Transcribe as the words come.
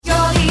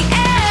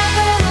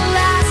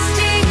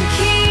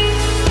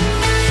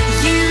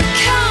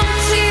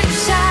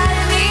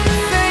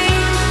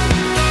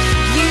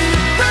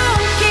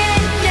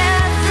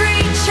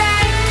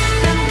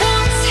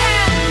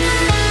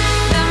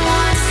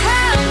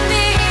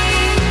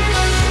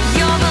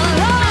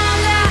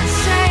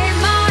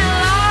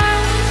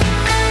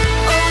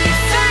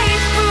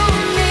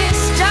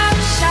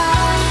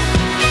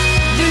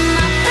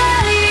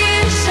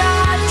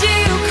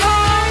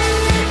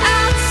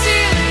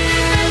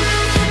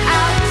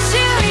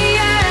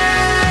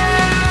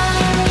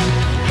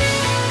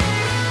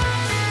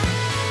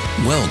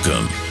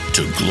Welcome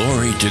to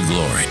Glory,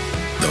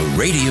 the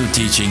radio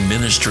teaching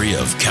ministry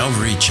of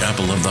Calvary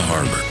Chapel of the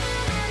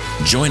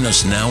Harbor. Join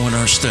us now in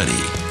our study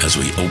as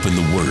we open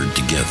the Word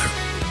together.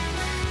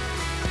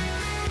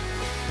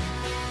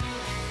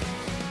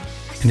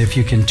 And if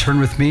you can turn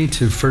with me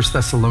to 1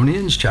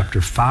 Thessalonians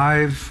chapter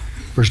 5,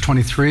 verse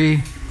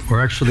 23,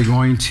 we're actually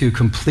going to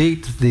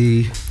complete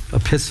the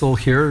epistle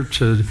here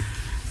to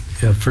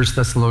 1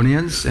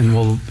 Thessalonians, and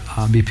we'll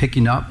be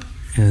picking up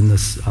in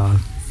this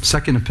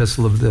second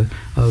epistle of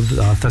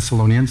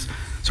Thessalonians.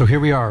 So here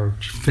we are,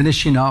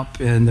 finishing up,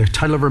 and the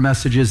title of our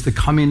message is The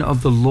Coming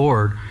of the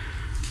Lord.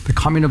 The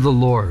Coming of the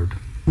Lord.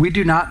 We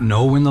do not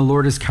know when the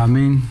Lord is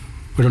coming.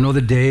 We don't know the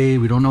day.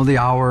 We don't know the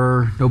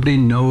hour. Nobody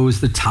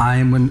knows the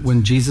time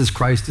when Jesus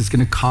Christ is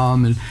going to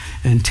come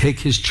and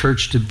take his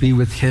church to be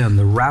with him,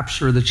 the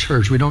rapture of the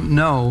church. We don't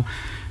know.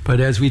 But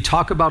as we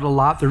talk about a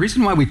lot, the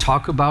reason why we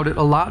talk about it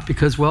a lot,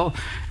 because, well,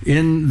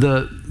 in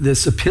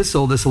this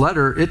epistle, this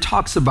letter, it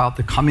talks about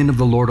the coming of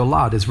the Lord a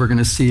lot, as we're going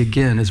to see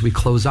again as we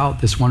close out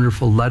this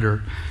wonderful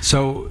letter.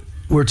 So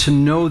we're to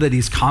know that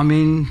he's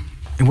coming,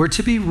 and we're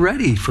to be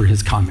ready for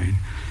his coming.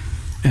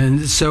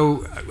 And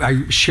so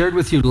I shared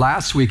with you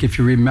last week, if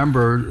you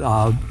remember,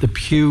 the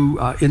Pew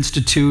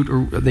Institute,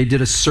 or they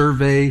did a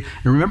survey.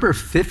 And remember,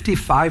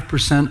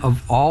 55%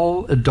 of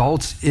all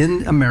adults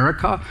in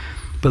America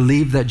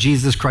believe that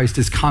Jesus Christ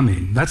is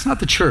coming. That's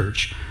not the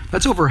church.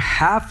 That's over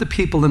half the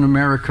people in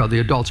America, the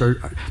adults,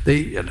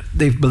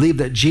 they believe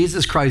that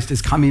Jesus Christ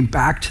is coming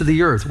back to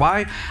the earth.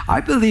 Why?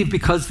 I believe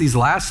because these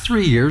last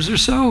 3 years or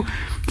so,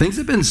 things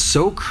have been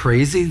so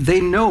crazy.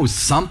 They know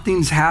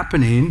something's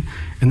happening,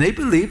 and they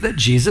believe that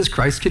Jesus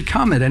Christ could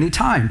come at any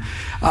time.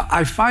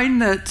 I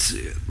find that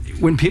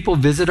when people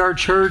visit our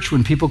church,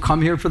 when people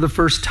come here for the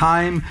first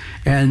time,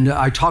 and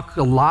I talk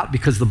a lot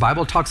because the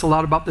Bible talks a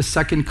lot about the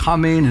second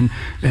coming,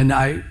 and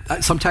I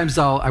sometimes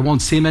I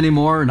won't see them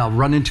anymore, and I'll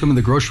run into them in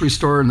the grocery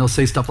store, and they'll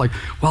say stuff like,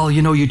 well,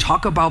 you know, you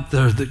talk about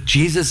the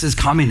Jesus is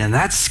coming, and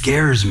that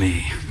scares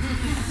me.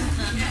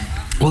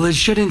 Well, it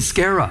shouldn't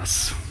scare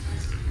us.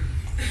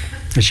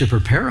 It should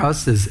prepare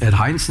us, as Ed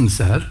Heinzen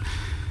said,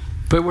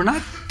 but we're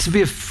not to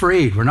be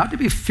afraid. We're not to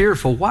be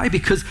fearful. Why?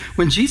 Because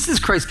when Jesus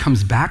Christ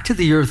comes back to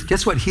the earth,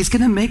 guess what? He's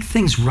going to make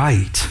things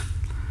right.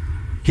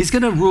 He's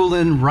going to rule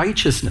in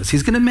righteousness.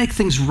 He's going to make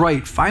things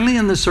right, finally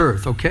on this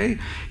earth, okay?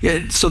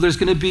 Yeah, so there's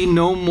going to be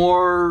no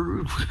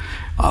more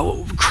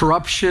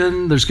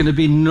corruption. There's going to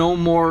be no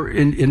more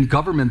in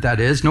government,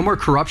 that is. No more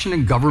corruption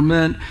in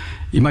government.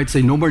 You might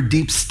say no more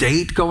deep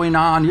state going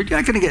on. You're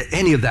not going to get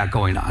any of that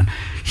going on.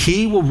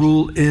 He will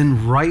rule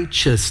in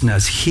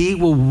righteousness. He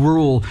will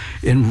rule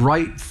in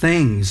right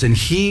things, and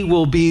he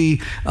will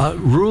be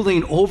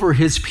ruling over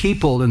his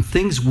people, and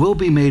things will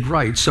be made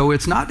right. So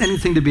it's not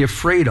anything to be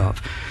afraid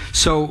of.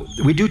 So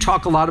we do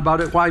talk a lot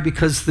about it. Why?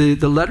 Because the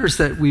letters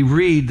that we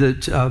read,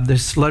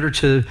 this letter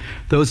to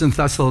those in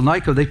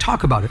Thessalonica, they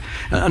talk about it.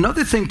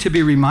 Another thing to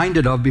be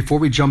reminded of before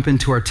we jump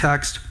into our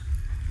text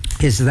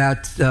is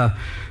that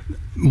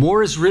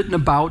more is written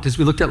about, as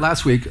we looked at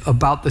last week,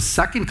 about the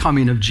second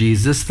coming of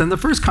Jesus than the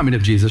first coming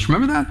of Jesus.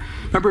 Remember that?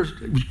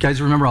 You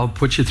guys remember, I'll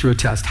put you through a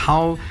test.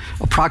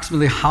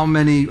 Approximately how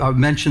many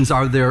mentions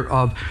are there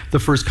of the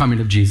first coming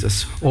of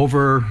Jesus?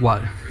 Over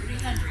what?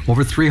 300.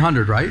 Over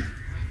 300, right?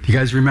 Do you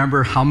guys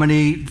remember how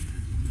many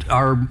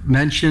are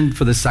mentioned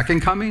for the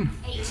second coming?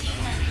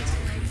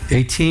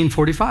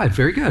 1845.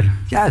 Very good.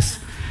 Yes.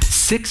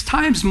 6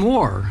 times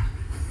more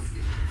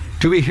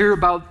do we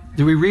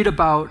read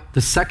about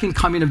the second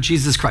coming of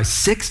Jesus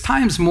Christ. 6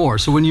 times more.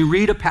 So when you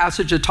read a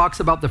passage that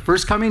talks about the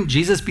first coming,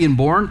 Jesus being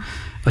born,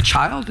 a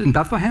child in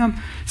Bethlehem,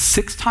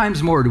 6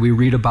 times more do we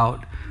read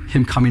about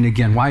him coming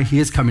again, why he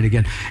is coming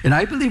again. And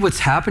I believe what's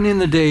happening in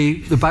the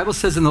day, the Bible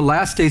says in the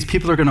last days,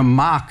 people are going to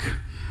mock.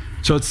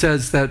 So it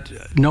says that,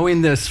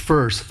 knowing this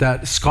first,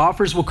 that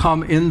scoffers will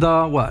come in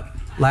the what?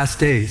 Last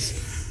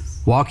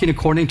days, walking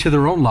according to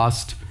their own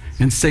lust,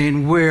 and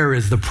saying, where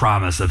is the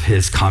promise of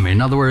his coming?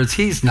 In other words,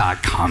 he's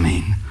not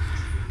coming.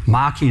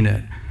 Mocking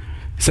it.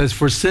 It says,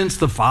 for since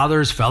the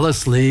fathers fell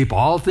asleep,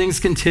 all things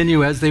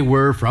continue as they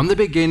were from the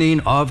beginning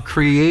of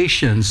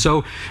creation.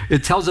 So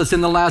it tells us in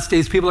the last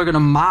days, people are going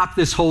to mock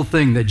this whole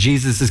thing that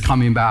Jesus is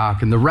coming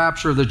back and the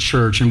rapture of the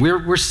church. And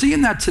we're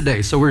seeing that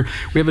today. So we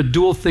have a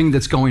dual thing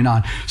that's going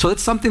on. So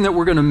that's something that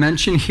we're going to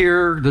mention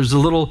here. There's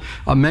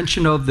a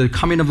mention of the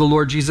coming of the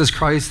Lord Jesus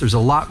Christ. There's a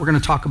lot we're going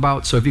to talk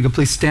about. So if you could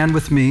please stand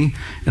with me,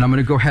 and I'm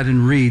going to go ahead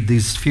and read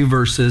these few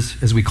verses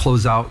as we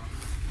close out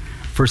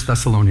 1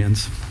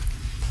 Thessalonians.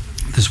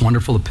 This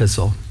wonderful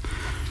epistle.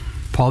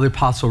 Paul the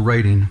Apostle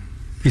writing,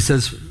 he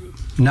says,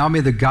 now may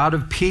the God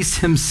of peace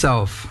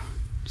himself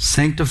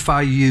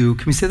sanctify you,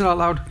 can we say that out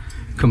loud?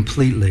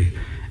 Completely.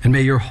 And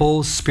may your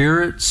whole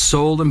spirit,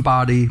 soul, and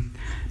body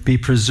be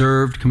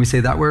preserved, can we say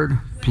that word?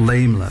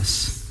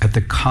 Blameless at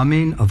the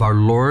coming of our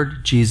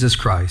Lord Jesus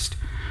Christ.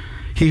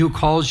 He who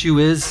calls you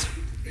is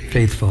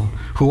faithful,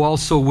 who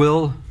also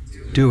will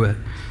do it.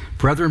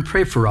 Brethren,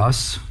 pray for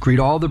us. Greet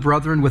all the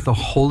brethren with a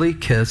holy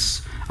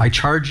kiss. I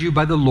charge you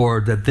by the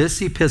Lord that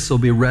this epistle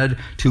be read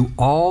to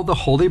all the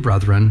holy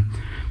brethren.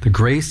 The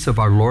grace of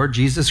our Lord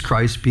Jesus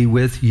Christ be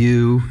with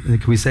you.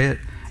 Can we say it?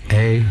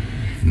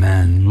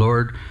 Amen.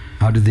 Lord,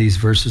 how do these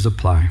verses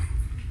apply?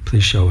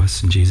 Please show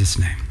us in Jesus'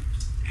 name.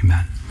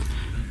 Amen.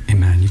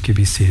 Amen. You can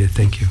be seated.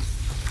 Thank you.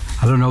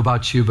 I don't know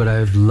about you, but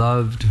I've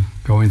loved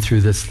going through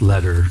this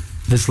letter.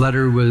 This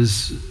letter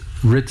was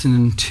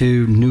written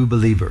to new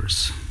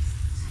believers.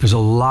 There's a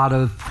lot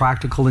of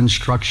practical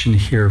instruction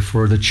here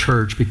for the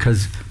church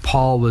because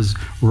Paul was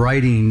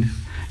writing,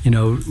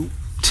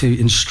 to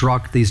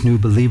instruct these new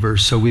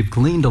believers. So we've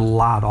gleaned a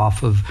lot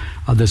off of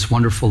this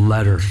wonderful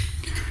letter.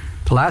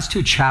 The last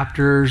two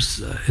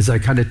chapters, as I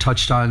kind of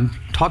touched on,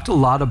 talked a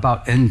lot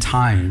about end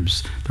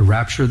times, the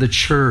rapture of the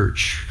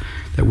church,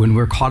 that when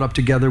we're caught up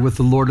together with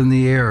the Lord in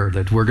the air,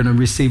 that we're going to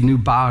receive new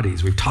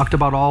bodies. We've talked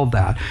about all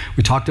that.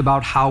 We talked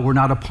about how we're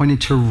not appointed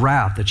to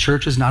wrath. The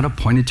church is not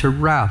appointed to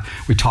wrath.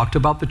 We talked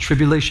about the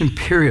tribulation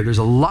period. There's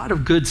a lot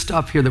of good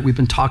stuff here that we've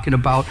been talking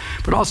about,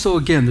 but also,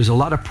 again, there's a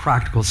lot of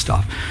practical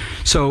stuff.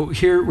 So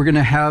here we're going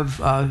to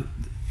have,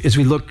 as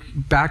we look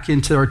back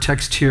into our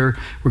text here,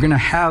 we're going to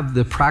have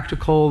the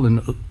practical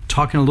and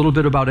talking a little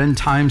bit about end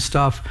time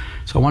stuff.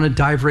 So I want to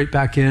dive right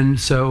back in.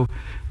 So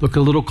look a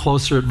little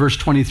closer at verse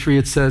 23.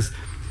 It says,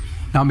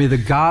 now may the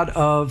God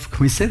of,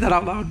 can we say that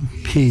out loud?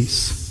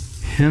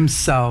 Peace,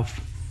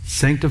 himself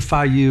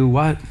sanctify you,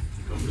 what?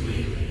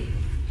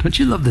 Don't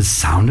you love the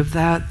sound of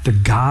that? The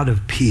God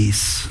of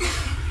peace.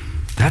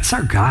 That's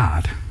our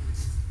God.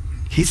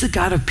 He's a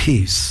God of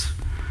peace.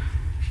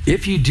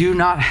 If you do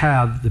not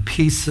have the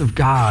peace of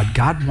God,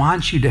 God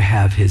wants you to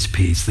have his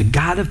peace, the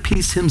God of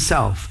peace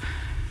himself.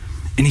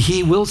 And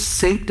he will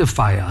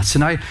sanctify us.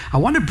 And I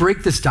want to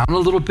break this down a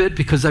little bit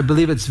because I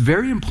believe it's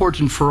very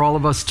important for all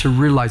of us to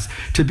realize.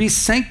 To be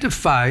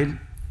sanctified, and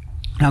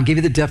I'll give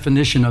you the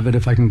definition of it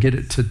if I can get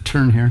it to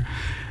turn here.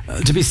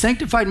 To be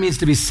sanctified means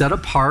to be set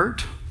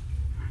apart,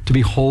 to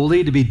be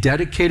holy, to be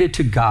dedicated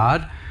to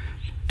God,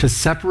 to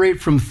separate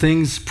from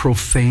things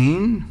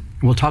profane.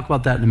 We'll talk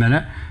about that in a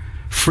minute.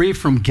 Free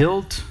from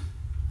guilt,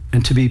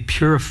 and to be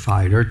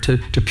purified, or to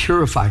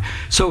purify.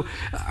 So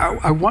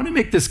I want to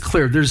make this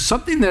clear. There's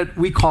something that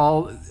we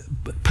call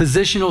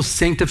positional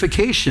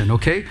sanctification,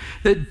 okay?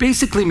 That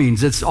basically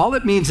means, all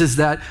it means is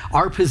that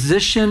our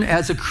position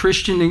as a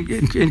Christian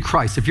in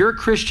Christ, if you're a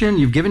Christian,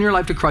 you've given your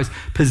life to Christ,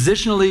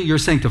 positionally you're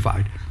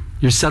sanctified.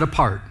 You're set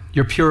apart.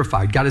 You're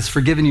purified. God has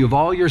forgiven you of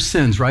all your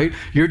sins, right?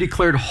 You're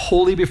declared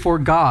holy before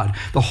God.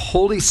 The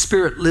Holy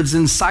Spirit lives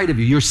inside of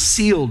you. You're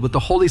sealed with the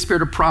Holy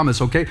Spirit of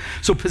promise, okay?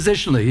 So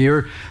positionally,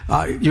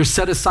 you're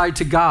set aside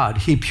to God.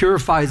 He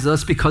purifies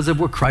us because of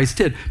what Christ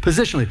did,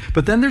 positionally.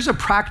 But then there's a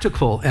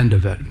practical end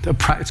of it.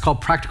 It's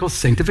called practical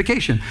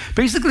sanctification.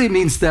 Basically, it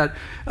means that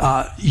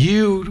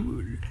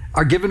you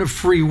are given a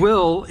free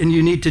will and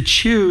you need to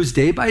choose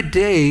day by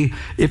day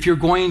if you're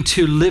going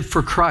to live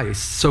for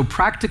Christ. So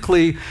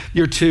practically,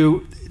 you're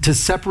to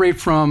separate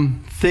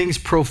from things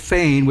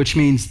profane, which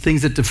means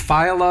things that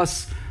defile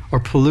us or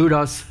pollute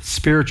us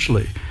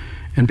spiritually,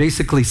 and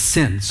basically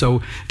sin.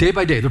 So day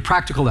by day, the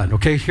practical end,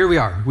 okay? Here we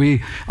are.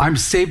 I'm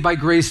saved by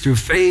grace through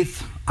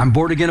faith. I'm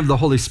born again of the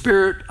Holy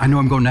Spirit. I know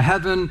I'm going to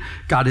heaven.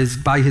 God is,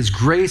 by his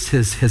grace,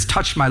 has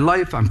touched my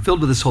life. I'm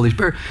filled with his Holy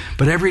Spirit.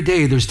 But every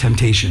day there's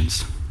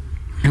temptations.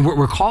 And what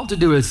we're called to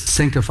do is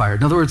sanctify.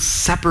 In other words,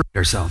 separate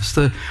ourselves.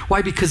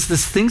 Why? Because the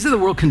things of the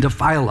world can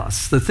defile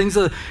us.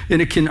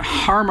 And it can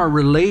harm our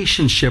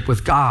relationship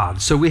with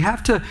God. So we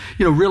have to,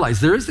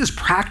 realize there is this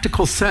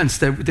practical sense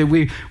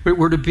that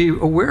we're to be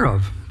aware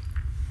of.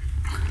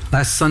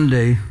 Last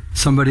Sunday,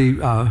 somebody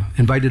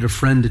invited a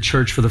friend to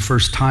church for the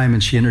first time,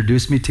 and she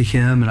introduced me to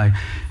him, and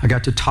I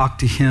got to talk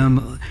to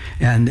him.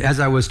 And as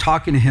I was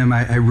talking to him,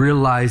 I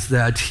realized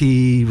that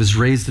he was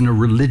raised in a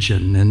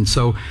religion. And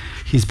so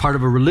he's part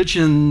of a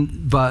religion,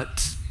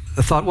 but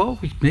I thought, well,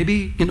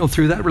 maybe,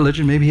 through that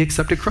religion, maybe he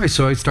accepted Christ.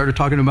 So I started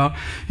talking about,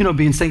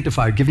 being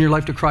sanctified, giving your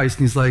life to Christ.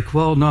 And he's like,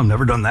 well, no, I've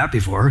never done that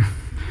before.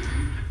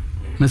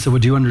 And I said,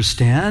 well, do you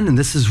understand? And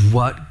this is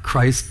what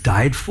Christ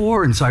died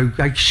for. And so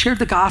I shared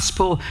the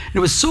gospel, and it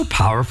was so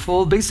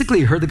powerful. Basically,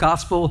 he heard the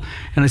gospel,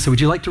 and I said,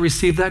 would you like to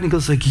receive that? And he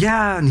goes like,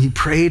 yeah. And he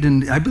prayed,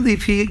 and I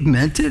believe he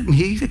meant it, and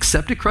he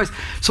accepted Christ.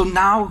 So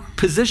now,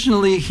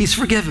 positionally, he's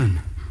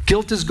forgiven.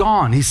 Guilt is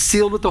gone. He's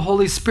sealed with the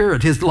Holy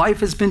Spirit. His life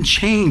has been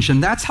changed,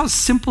 and that's how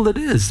simple it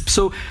is.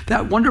 So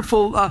that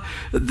wonderful,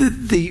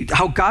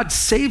 how God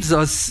saves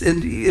us,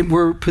 and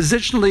we're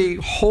positionally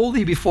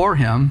holy before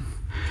him.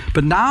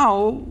 But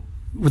now,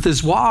 with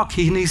his walk,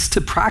 he needs to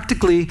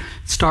practically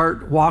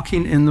start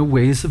walking in the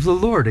ways of the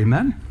Lord.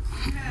 Amen?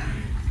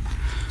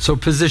 So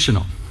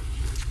positional.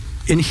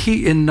 In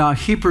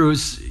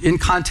Hebrews, in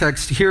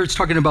context, here it's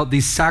talking about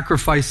these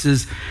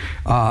sacrifices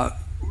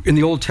in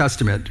the Old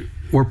Testament.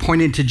 We're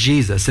pointing to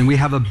Jesus, and we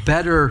have a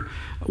better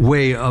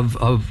way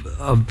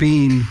of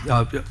being,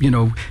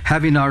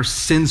 having our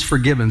sins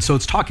forgiven. So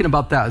it's talking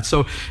about that.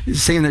 So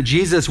it's saying that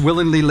Jesus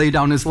willingly laid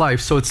down his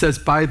life. So it says,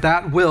 by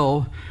that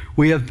will,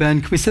 we have been,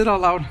 can we say it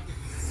out loud?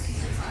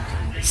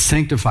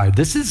 Sanctified.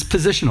 This is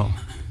positional.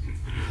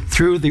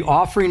 Through the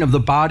offering of the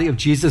body of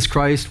Jesus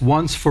Christ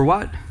once for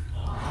what?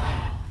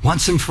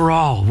 Once and for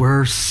all,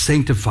 we're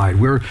sanctified.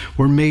 We're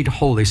made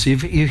holy. So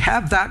you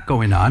have that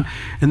going on.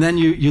 And then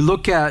you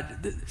look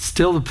at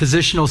still the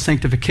positional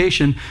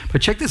sanctification.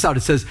 But check this out.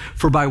 It says,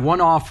 for by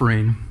one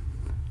offering,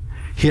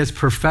 he has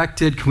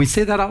perfected. Can we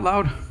say that out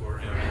loud?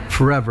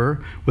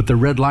 Forever. With the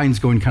red lines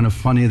going kind of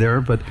funny there.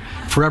 But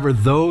forever,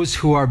 those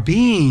who are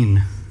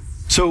being.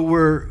 So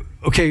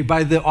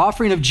by the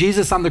offering of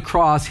Jesus on the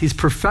cross, he's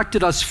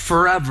perfected us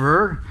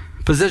forever,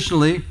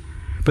 positionally.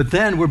 But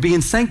then we're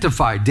being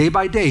sanctified day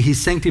by day.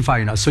 He's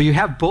sanctifying us. So you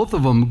have both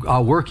of them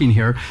working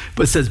here.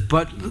 But it says,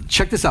 but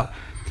check this out.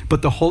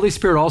 But the Holy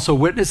Spirit also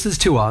witnesses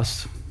to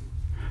us,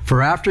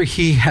 for after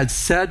he had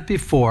said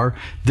before,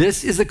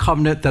 this is a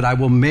covenant that I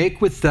will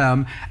make with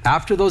them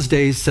after those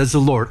days, says the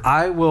Lord.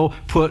 I will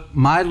put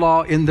my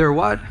law in their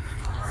what?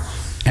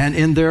 And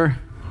in their,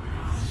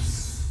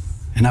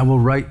 and I will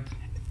write,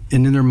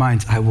 and in their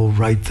minds, I will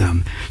write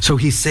them. So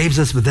he saves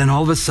us, but then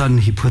all of a sudden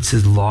he puts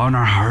his law in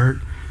our heart.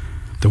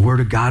 The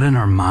word of God in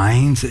our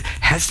minds.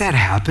 Has that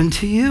happened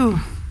to you?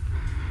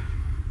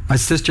 My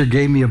sister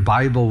gave me a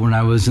Bible when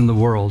I was in the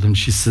world, and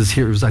she says,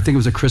 I think it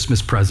was a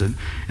Christmas present.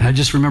 And I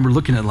just remember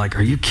looking at it like,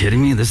 are you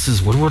kidding me?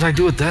 What would I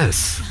do with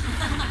this?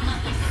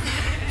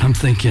 I'm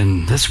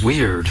thinking, that's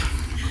weird.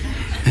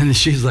 And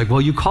she's like,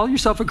 well, you call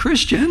yourself a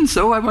Christian,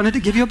 so I wanted to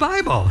give you a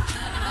Bible.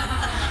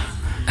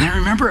 And I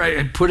remember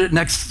I put it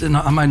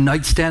on my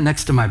nightstand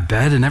next to my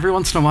bed, and every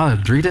once in a while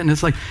I'd read it, and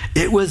it's like,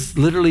 it was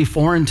literally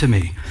foreign to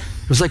me.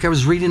 It was like I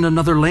was reading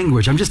another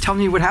language. I'm just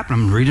telling you what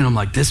happened. I'm reading, I'm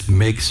like, this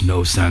makes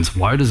no sense.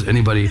 Why does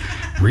anybody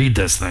read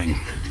this thing?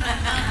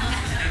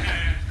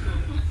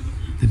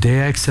 The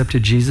day I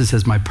accepted Jesus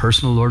as my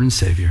personal Lord and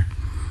Savior,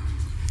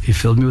 he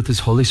filled me with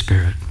his Holy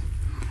Spirit.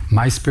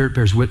 My spirit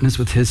bears witness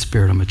with his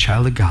spirit. I'm a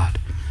child of God.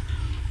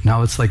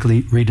 Now it's like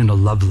reading a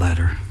love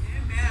letter.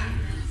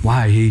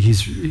 Why?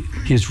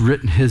 He's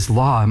written his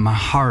law in my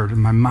heart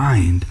and my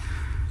mind.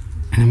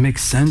 And it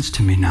makes sense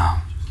to me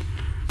now.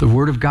 The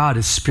Word of God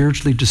is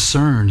spiritually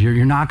discerned.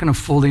 You're not going to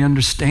fully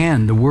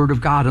understand the Word of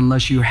God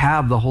unless you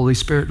have the Holy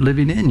Spirit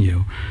living in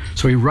you.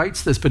 So he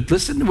writes this, but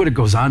listen to what it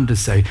goes on to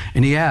say.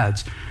 And he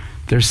adds,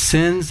 their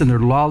sins and their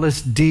lawless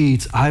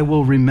deeds I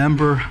will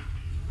remember.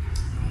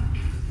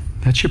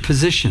 That's your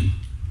position.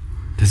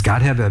 Does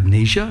God have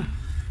amnesia?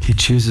 He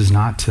chooses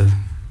not to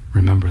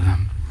remember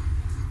them.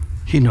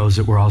 He knows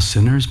that we're all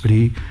sinners, but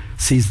he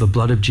sees the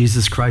blood of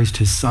Jesus Christ,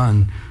 his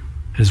Son,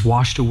 has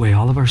washed away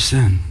all of our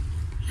sin.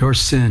 Your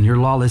sin, your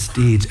lawless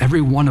deeds, every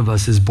one of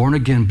us is born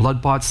again,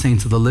 blood-bought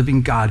saints of the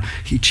living God.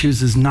 He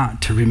chooses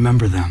not to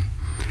remember them.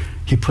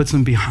 He puts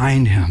them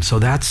behind him. So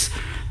that's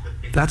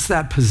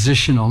that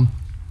positional,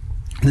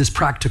 this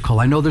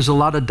practical. I know there's a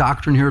lot of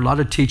doctrine here, a lot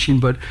of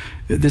teaching, but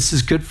this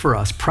is good for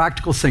us.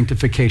 Practical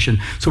sanctification.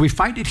 So we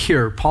find it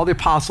here. Paul the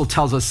Apostle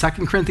tells us,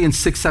 2 Corinthians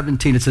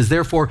 6:17, it says,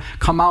 therefore,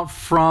 come out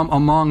from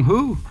among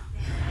who?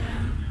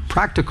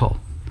 Practical.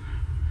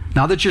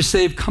 Now that you're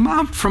saved, come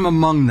out from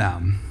among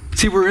them.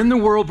 See, we're in the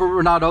world, but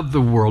we're not of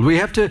the world. We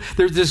have to,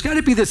 there's got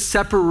to be this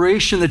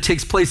separation that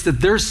takes place,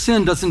 that their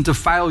sin doesn't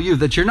defile you,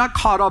 that you're not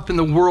caught up in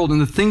the world and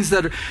the things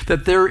that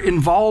they're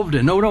involved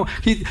in. No.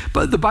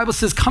 But the Bible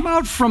says, come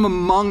out from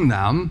among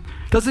them.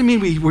 Doesn't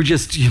mean we're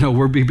just,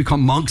 we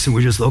become monks and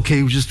we're just,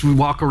 okay, we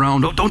walk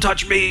around. Don't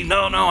touch me.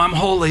 No, I'm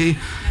holy.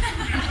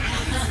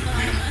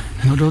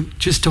 No,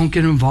 don't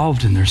get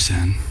involved in their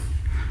sin.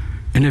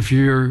 And if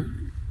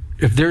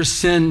their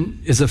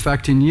sin is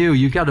affecting you,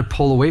 you got to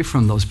pull away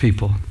from those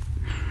people.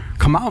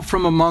 Come out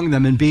from among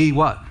them and be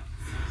what?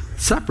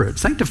 Separate,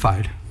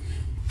 sanctified.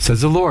 Says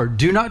the Lord,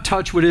 do not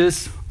touch what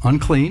is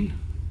unclean,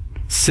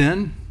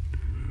 sin,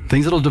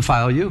 things that'll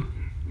defile you,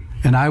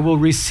 and I will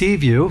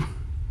receive you.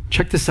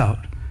 Check this out.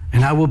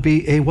 And I will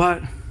be a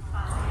what?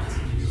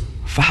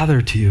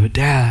 Father to you, a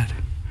dad.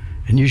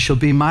 And you shall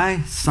be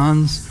my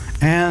sons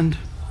and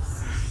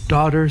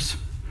daughters,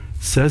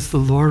 says the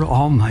Lord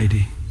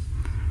Almighty.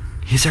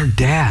 He's our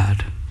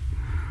dad.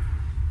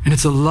 And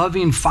it's a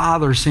loving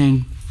father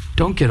saying,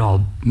 don't get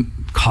all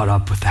caught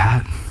up with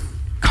that.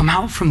 Come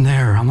out from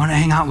there. I want to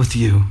hang out with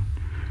you.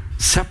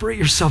 Separate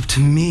yourself to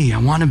me. I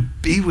want to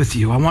be with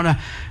you. I want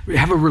to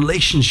have a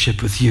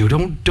relationship with you.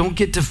 Don't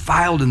get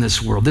defiled in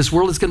this world. This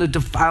world is going to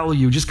defile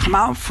you. Just come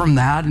out from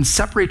that and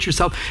separate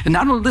yourself. And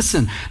not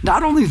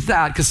only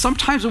that, because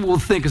sometimes we'll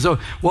think as though,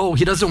 well,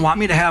 he doesn't want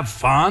me to have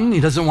fun.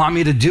 He doesn't want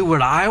me to do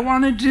what I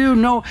want to do.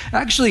 No,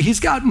 actually, he's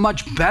got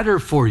much better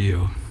for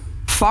you.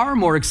 Far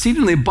more,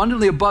 exceedingly,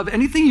 abundantly above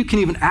anything you can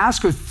even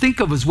ask or think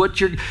of is what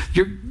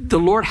the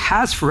Lord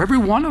has for every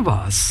one of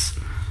us.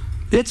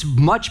 It's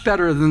much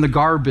better than the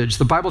garbage.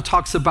 The Bible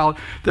talks about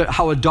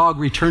how a dog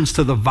returns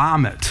to the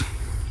vomit,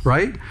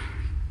 right?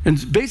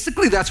 And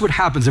basically that's what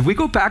happens. If we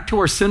go back to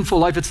our sinful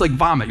life, it's like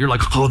vomit. You're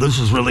like, oh, this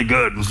is really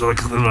good. It's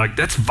like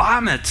that's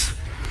vomit.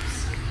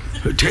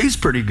 It tastes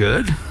pretty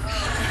good.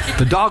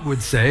 The dog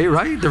would say,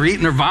 right? They're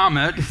eating their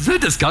vomit. Isn't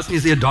it disgusting?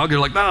 You see a dog, you're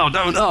like, no,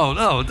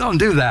 don't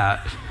do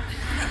that.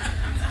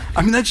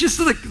 I mean, that's just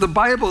like the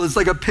Bible is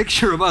like a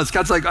picture of us.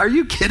 God's like, are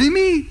you kidding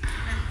me?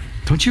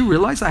 Don't you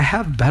realize I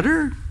have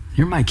better?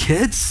 You're my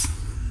kids.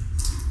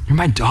 You're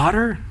my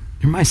daughter.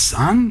 You're my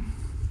son?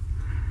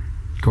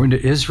 Going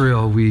to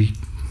Israel,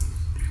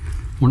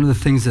 one of the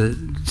things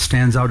that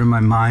stands out in my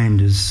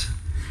mind is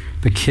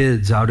the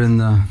kids out in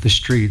the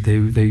street.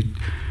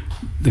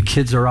 The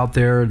kids are out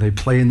there, they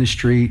play in the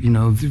street,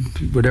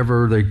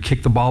 whatever, they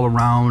kick the ball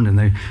around and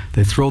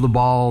they throw the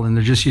ball, and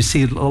you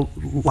see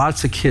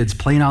lots of kids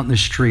playing out in the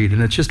street,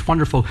 and it's just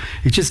wonderful.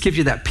 It just gives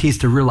you that peace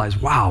to realize,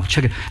 wow,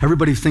 check it.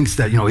 Everybody thinks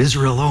that,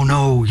 Israel, oh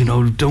no,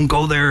 don't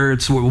go there,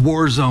 it's a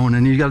war zone,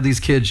 and you got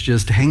these kids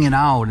just hanging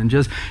out and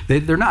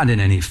they're not in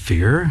any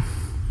fear.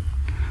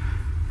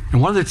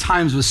 And one of the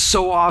times was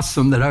so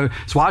awesome that I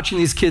was watching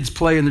these kids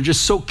play, and they're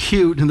just so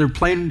cute, and they're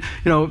playing,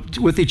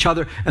 with each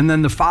other. And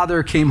then the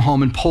father came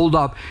home and pulled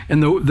up,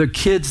 and the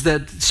kids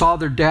that saw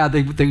their dad,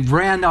 they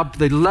ran up,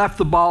 they left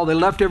the ball, they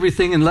left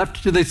everything, and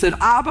they said,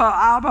 Abba,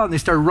 Abba, and they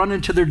started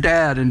running to their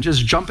dad and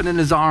just jumping in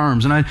his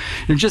arms. And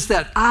just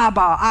that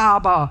Abba,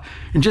 Abba,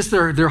 and just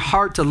their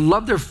heart to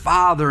love their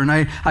father. And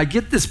I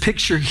get this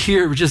picture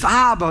here, just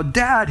Abba,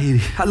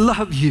 Daddy, I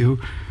love you.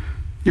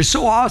 You're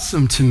so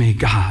awesome to me,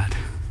 God.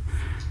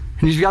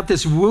 And you've got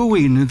this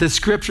wooing, this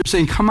scripture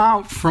saying, come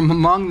out from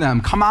among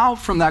them. Come out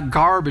from that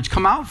garbage.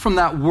 Come out from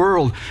that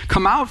world.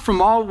 Come out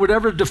from all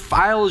whatever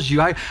defiles you.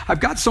 I've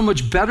got so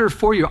much better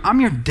for you. I'm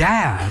your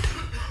dad.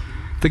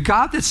 The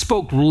God that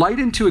spoke light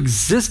into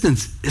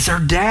existence is our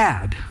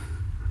dad.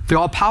 The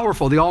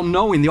all-powerful, the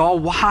all-knowing, the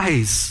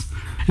all-wise.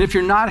 And if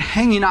you're not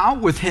hanging out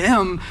with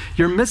him,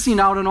 you're missing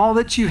out on all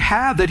that you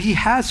have, that he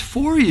has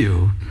for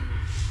you.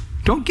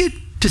 Don't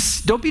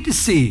be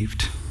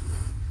deceived.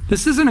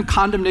 This isn't a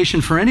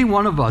condemnation for any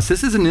one of us.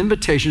 This is an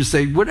invitation to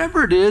say,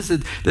 whatever it is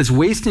that's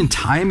wasting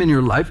time in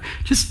your life,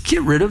 just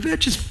get rid of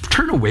it. Just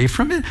turn away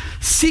from it.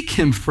 Seek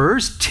him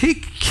first.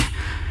 Take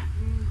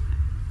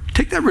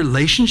that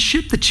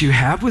relationship that you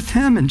have with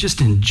him and just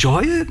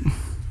enjoy it.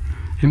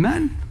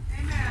 Amen?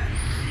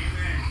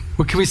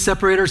 What can we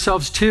separate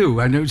ourselves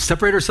to? I know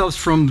separate ourselves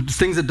from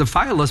things that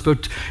defile us,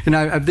 but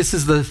this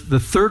is the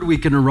third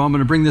week in a row. I'm going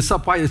to bring this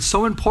up. Why? It's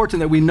so important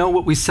that we know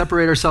what we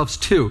separate ourselves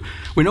to.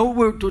 We know what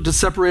we're to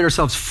separate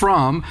ourselves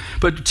from,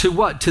 but to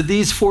what? To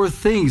these four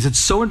things. It's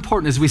so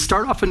important as we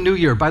start off a new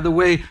year. By the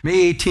way,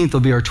 May 18th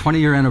will be our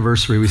 20-year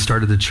anniversary. We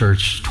started the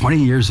church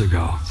 20 years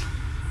ago.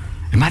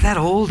 Am I that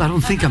old? I don't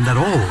think I'm that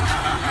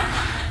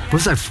old.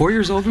 Was I 4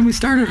 years old when we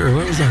started, or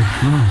what was I?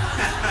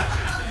 No.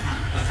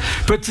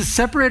 But to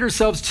separate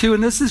ourselves too,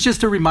 and this is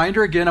just a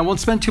reminder again, I won't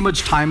spend too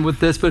much time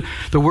with this, but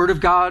the Word of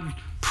God,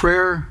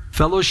 prayer,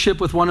 fellowship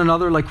with one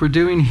another like we're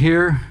doing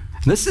here.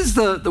 This is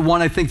the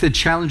one I think that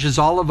challenges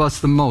all of us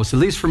the most, at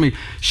least for me.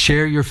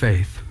 Share your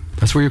faith.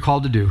 That's what you're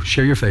called to do.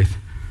 Share your faith.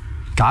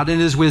 God in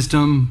his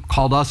wisdom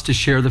called us to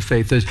share the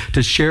faith,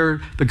 to share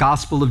the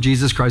gospel of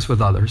Jesus Christ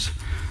with others.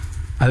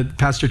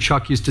 Pastor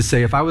Chuck used to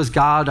say, if I was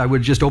God, I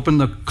would just open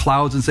the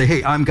clouds and say,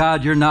 hey, I'm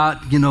God, you're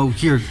not,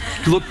 here,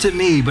 look to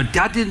me. But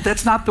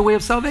that's not the way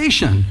of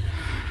salvation.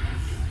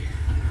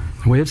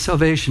 The way of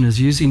salvation is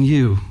using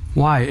you.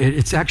 Why?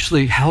 It's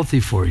actually healthy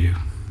for you.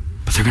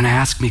 But they're going to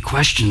ask me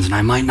questions and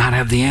I might not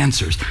have the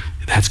answers.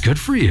 That's good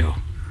for you.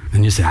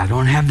 Then you say, I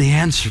don't have the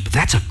answer, but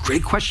that's a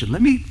great question.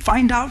 Let me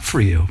find out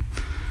for you.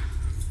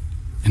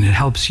 And it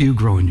helps you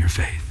grow in your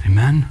faith.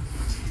 Amen?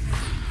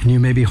 And you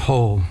may be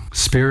whole,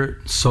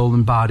 spirit, soul,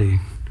 and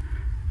body.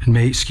 And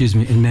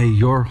may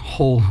your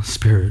whole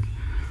spirit,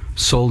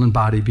 soul, and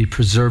body be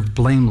preserved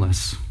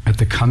blameless at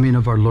the coming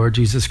of our Lord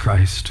Jesus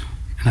Christ.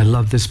 And I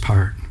love this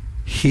part.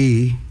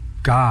 He,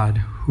 God,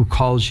 who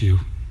calls you,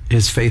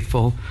 is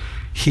faithful.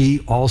 He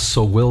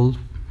also will,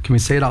 can we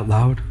say it out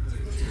loud?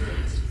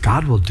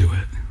 God will do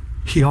it.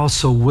 He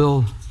also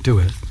will do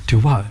it. Do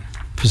what?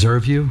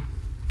 Preserve you,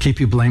 keep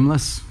you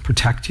blameless,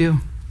 protect you.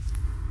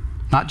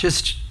 Not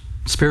just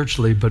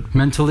spiritually, but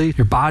mentally,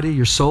 your body,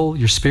 your soul,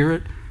 your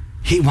spirit.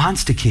 He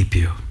wants to keep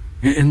you.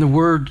 And the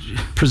word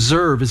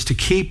preserve is to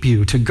keep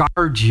you, to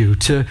guard you,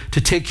 to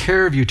take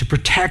care of you, to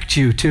protect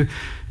you, to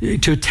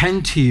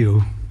attend to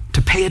you,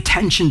 to pay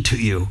attention to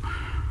you.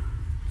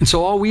 And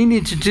so all we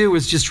need to do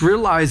is just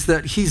realize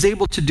that he's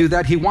able to do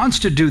that. He wants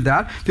to do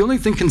that. The only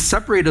thing can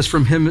separate us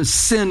from him is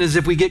sin, is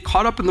if we get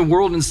caught up in the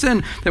world and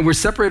sin, then we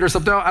separate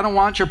ourselves. No, I don't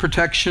want your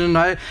protection.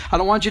 I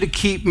don't want you to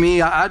keep me.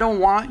 I don't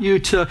want you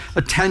to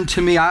attend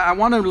to me. I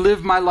want to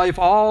live my life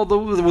all the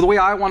way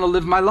I want to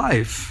live my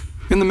life.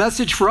 And the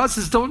message for us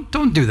is don't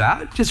do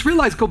that. Just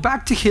realize, go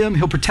back to him.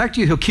 He'll protect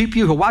you. He'll keep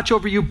you. He'll watch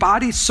over you,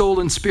 body, soul,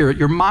 and spirit,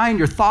 your mind,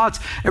 your thoughts,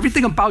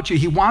 everything about you.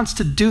 He wants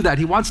to do that.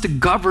 He wants to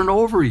govern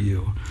over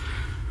you.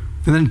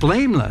 And then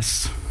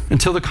blameless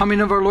until the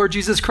coming of our Lord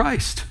Jesus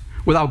Christ,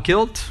 without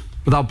guilt,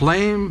 without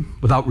blame,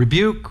 without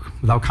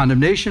rebuke, without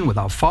condemnation,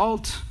 without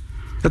fault,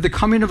 at the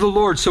coming of the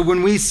Lord. So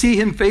when we see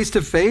him face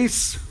to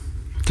face,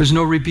 there's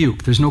no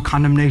rebuke, there's no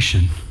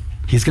condemnation.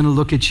 He's going to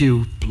look at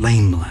you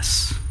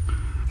blameless.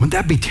 Wouldn't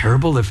that be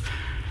terrible if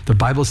the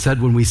Bible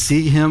said when we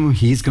see him,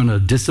 he's going to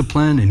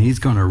discipline and he's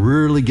going to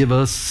really give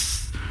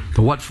us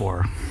the what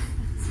for?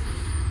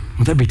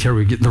 Would that be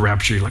terrible? You get in the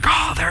rapture, you're like,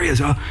 oh, there he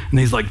is. Oh. And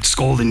he's like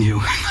scolding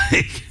you.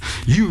 Like,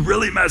 you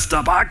really messed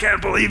up. I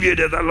can't believe you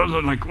did that.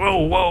 I'm like,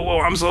 whoa,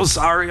 I'm so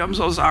sorry.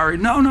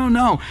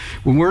 No.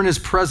 When we're in his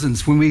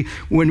presence, when we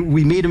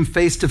meet him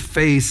face to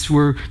face,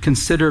 we're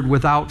considered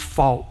without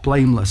fault,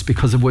 blameless,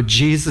 because of what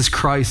Jesus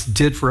Christ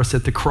did for us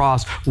at the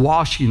cross,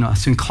 washing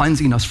us and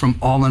cleansing us from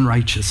all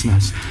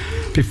unrighteousness.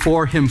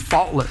 Before him,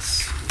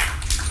 faultless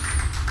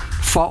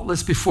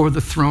before the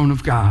throne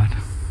of God,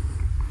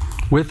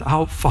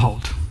 without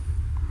fault.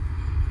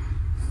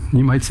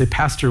 You might say,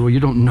 Pastor, well,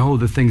 you don't know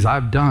the things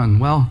I've done.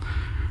 Well,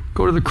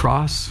 go to the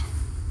cross.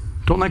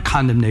 Don't let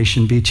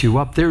condemnation beat you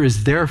up. There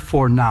is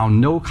therefore now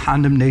no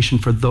condemnation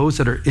for those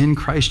that are in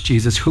Christ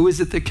Jesus. Who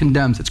is it that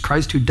condemns? It's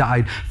Christ who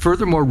died,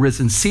 furthermore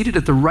risen, seated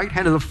at the right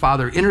hand of the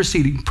Father,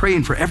 interceding,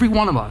 praying for every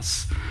one of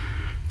us,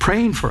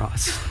 praying for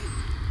us,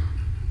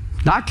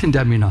 not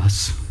condemning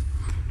us.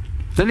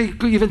 Then he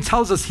even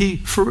tells us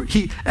he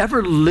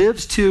ever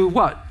lives to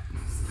what?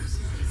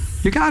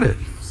 You got it.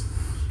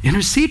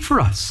 Intercede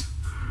for us.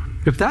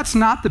 If that's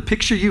not the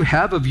picture you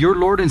have of your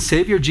Lord and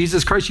Savior,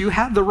 Jesus Christ, you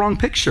have the wrong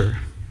picture.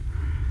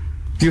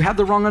 You have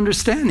the wrong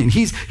understanding.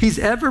 He's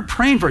ever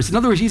praying for us. In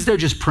other words, he's there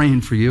just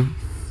praying for you.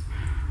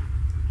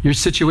 Your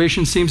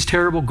situation seems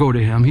terrible, go to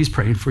him. He's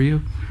praying for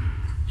you.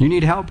 You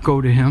need help,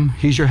 go to him.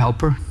 He's your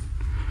helper.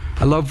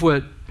 I love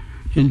what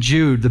in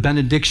Jude, the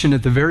benediction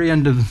at the very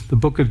end of the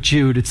book of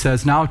Jude, it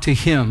says, now to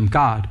him,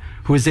 God,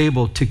 who is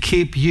able to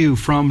keep you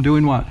from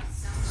doing what?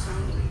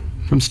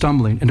 From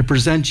stumbling. And to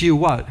present you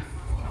what?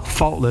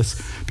 Faultless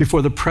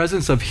before the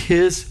presence of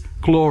his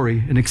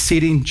glory and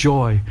exceeding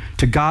joy.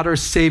 To God our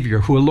Savior,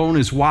 who alone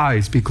is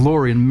wise, be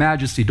glory and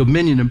majesty,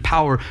 dominion and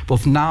power,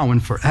 both now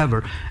and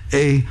forever.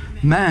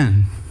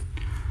 Amen.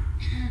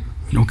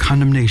 No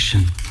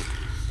condemnation,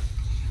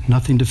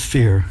 nothing to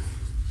fear.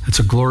 It's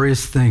a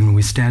glorious thing when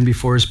we stand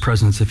before his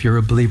presence if you're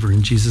a believer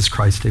in Jesus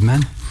Christ.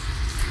 Amen.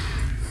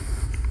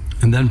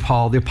 And then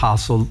Paul the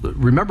apostle,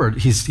 remember,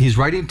 he's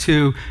writing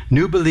to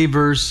new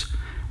believers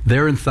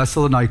there in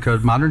Thessalonica,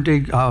 modern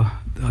day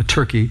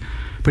Turkey,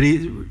 but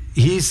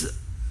he's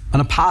an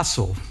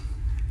apostle,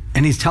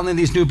 and he's telling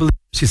these new believers,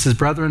 he says,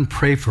 brethren,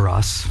 pray for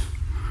us.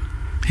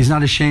 He's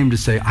not ashamed to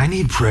say, I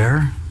need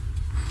prayer.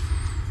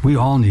 We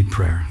all need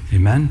prayer.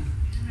 Amen?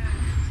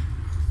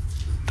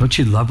 Don't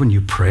you love when you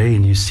pray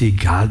and you see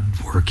God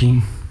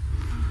working?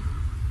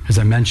 As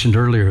I mentioned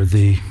earlier,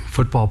 the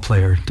football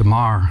player,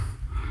 DeMar,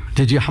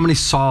 how many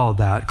saw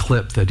that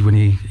clip that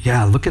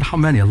look at how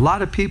many, a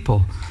lot of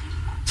people.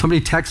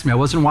 Somebody texted me. I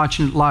wasn't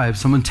watching it live.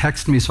 Someone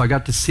texted me, so I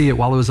got to see it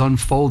while it was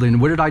unfolding.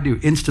 What did I do?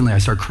 Instantly, I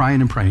started crying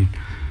and praying.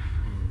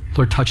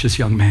 Lord, touch this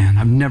young man.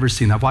 I've never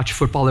seen that. I've watched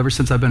football ever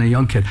since I've been a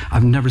young kid.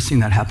 I've never seen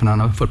that happen on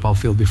a football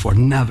field before.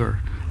 Never,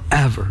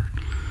 ever.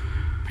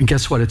 And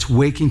guess what? It's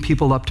waking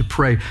people up to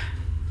pray.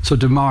 So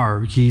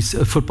DeMar, he's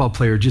a football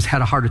player, just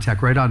had a heart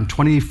attack right on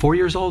 24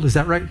 years old. Is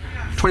that right?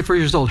 24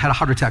 years old, had a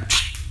heart attack.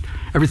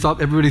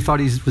 Everybody thought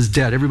he was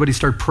dead. Everybody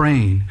started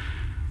praying.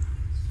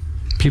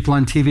 People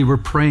on TV were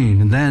praying,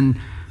 and then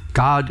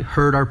God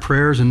heard our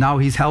prayers, and now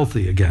he's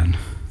healthy again.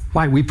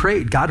 Why? We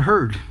prayed. God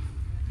heard,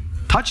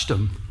 touched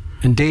him.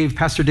 And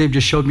Pastor Dave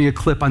just showed me a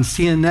clip on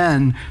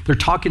CNN. They're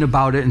talking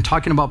about it and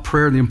talking about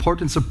prayer and the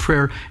importance of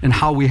prayer and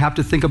how we have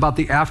to think about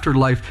the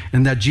afterlife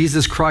and that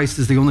Jesus Christ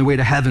is the only way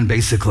to heaven,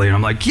 basically. And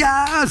I'm like,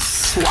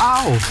 yes,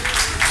 wow.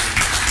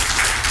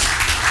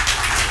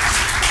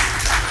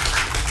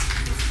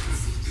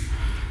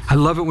 I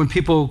love it when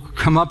people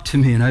come up to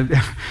me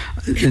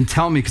and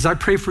tell me, because I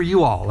pray for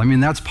you all. I mean,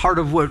 that's part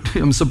of what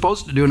I'm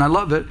supposed to do, and I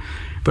love it.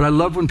 But I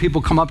love when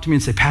people come up to me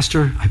and say,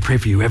 Pastor, I pray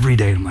for you every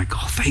day. And I'm like,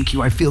 oh, thank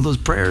you. I feel those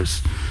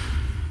prayers.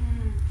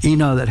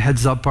 Ina, that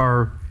heads up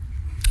our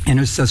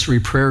intercessory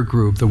prayer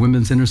group, the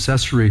women's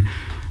intercessory,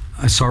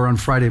 I saw her on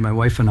Friday, my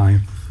wife and I,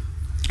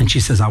 and she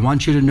says, I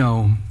want you to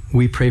know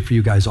we pray for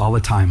you guys all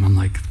the time. I'm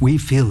like, we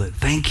feel it.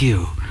 Thank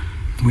you.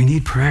 We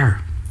need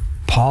prayer.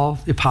 Paul,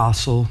 the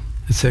apostle,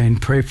 is saying,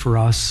 pray for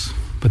us.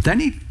 But then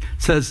he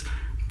says,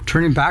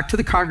 turning back to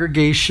the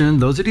congregation,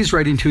 those that he's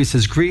writing to, he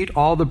says, greet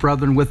all the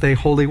brethren with a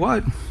holy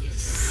what?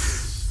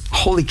 Kiss.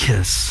 Holy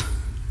kiss.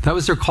 That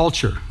was their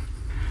culture.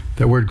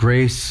 That word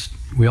grace,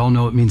 we all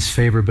know it means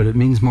favor, but it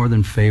means more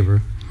than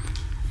favor.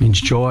 It means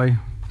joy,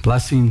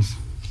 blessings,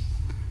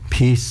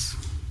 peace,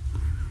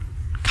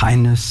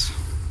 kindness.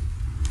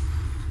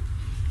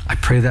 I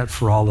pray that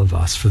for all of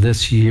us, for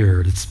this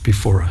year that's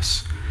before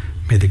us.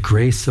 May the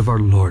grace of our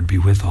Lord be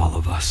with all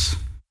of us.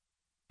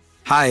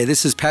 Hi,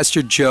 this is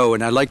Pastor Joe,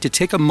 and I'd like to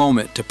take a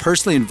moment to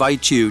personally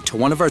invite you to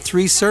one of our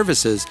 3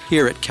 services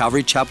here at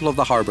Calvary Chapel of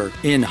the Harbor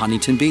in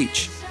Huntington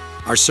Beach.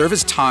 Our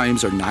service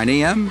times are 9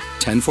 a.m.,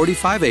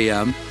 10:45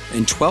 a.m.,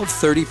 and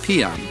 12:30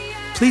 p.m.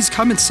 Please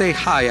come and say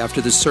hi after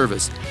the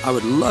service. I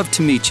would love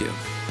to meet you.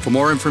 For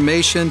more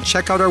information,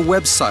 check out our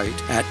website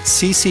at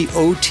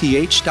ccoth.com.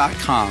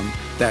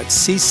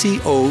 That's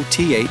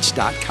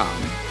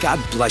ccoth.com. God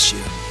bless you.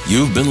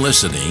 You've been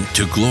listening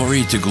to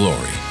Glory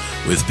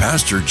with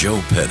Pastor Joe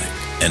Pettick,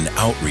 an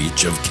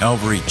outreach of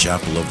Calvary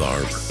Chapel of the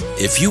Harbor.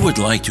 If you would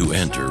like to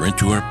enter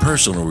into a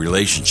personal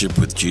relationship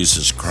with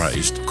Jesus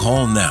Christ,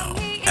 call now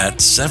at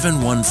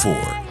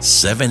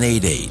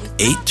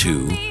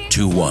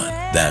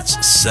 714-788-8221. That's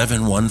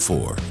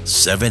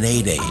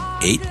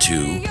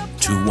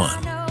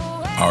 714-788-8221.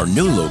 Our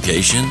new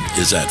location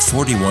is at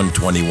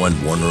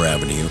 4121 Warner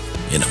Avenue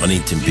in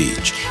Huntington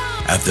Beach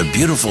at the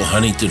beautiful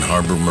Huntington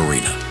Harbor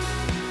Marina.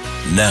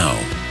 Now,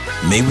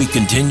 may we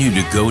continue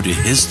to go to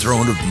His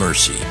throne of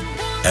mercy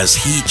as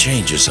He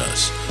changes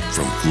us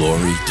from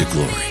glory to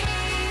glory.